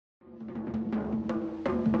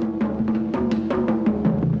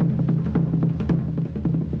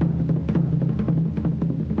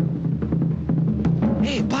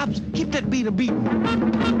Pops, keep that beat a beat.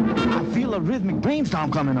 I feel a rhythmic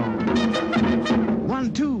brainstorm coming on.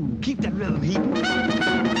 1, 2, keep that rhythm heating.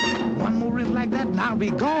 One more riff like that and I'll be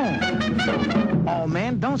gone. Oh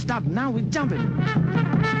man, don't stop now, we're jumping.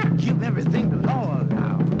 Give everything to Lord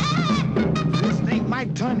now. This thing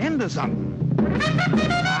might turn into something.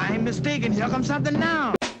 I ain't mistaken, here comes something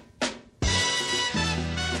now.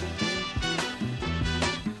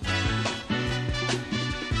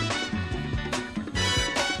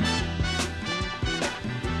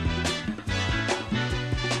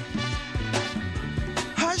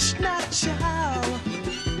 Hush now, child,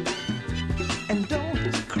 and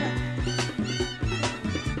don't cry.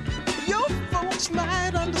 Your folks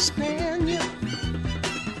might understand you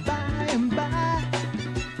by and by.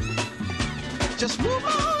 Just move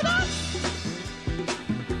on up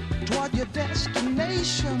toward your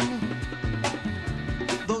destination.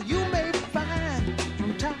 Though you may find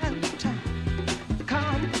from time to time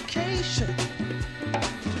complications.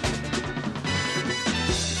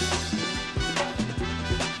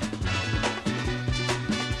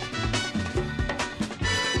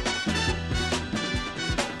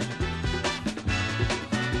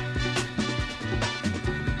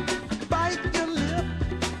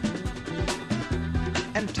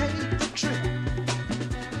 And take the trip.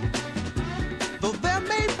 Though there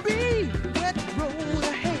may be wet road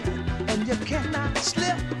ahead and you cannot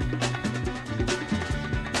slip,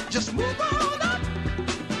 just move on up.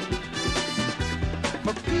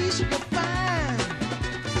 For peace you'll find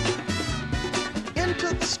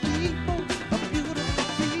into the steeple of beautiful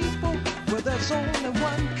people where there's only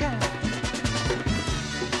one kind.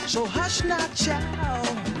 So hush now,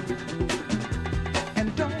 child,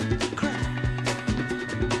 and don't cry.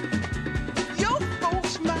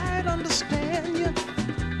 Understand you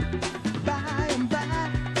by and by.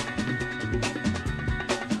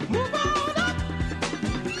 Move on up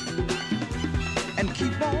and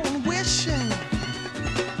keep on wishing.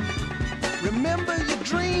 Remember your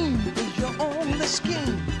dream is your only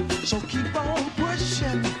scheme, so keep on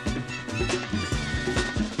pushing.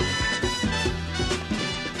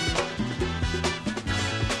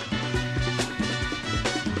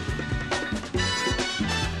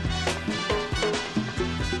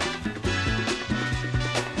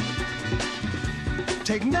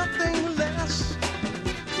 Take nothing less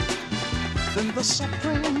than the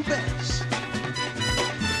supreme best.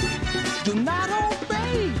 Do not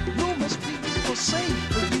obey rumors people say,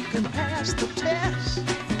 but you can pass the test.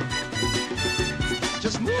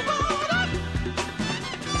 Just move on up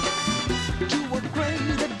to a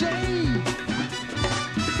greater day.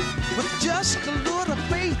 With just a little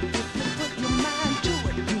faith, if you put your mind to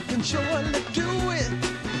it, you can surely do it.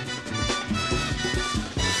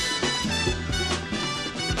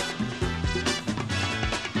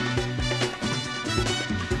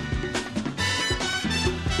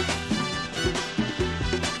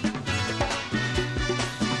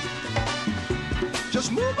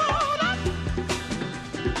 Just move on.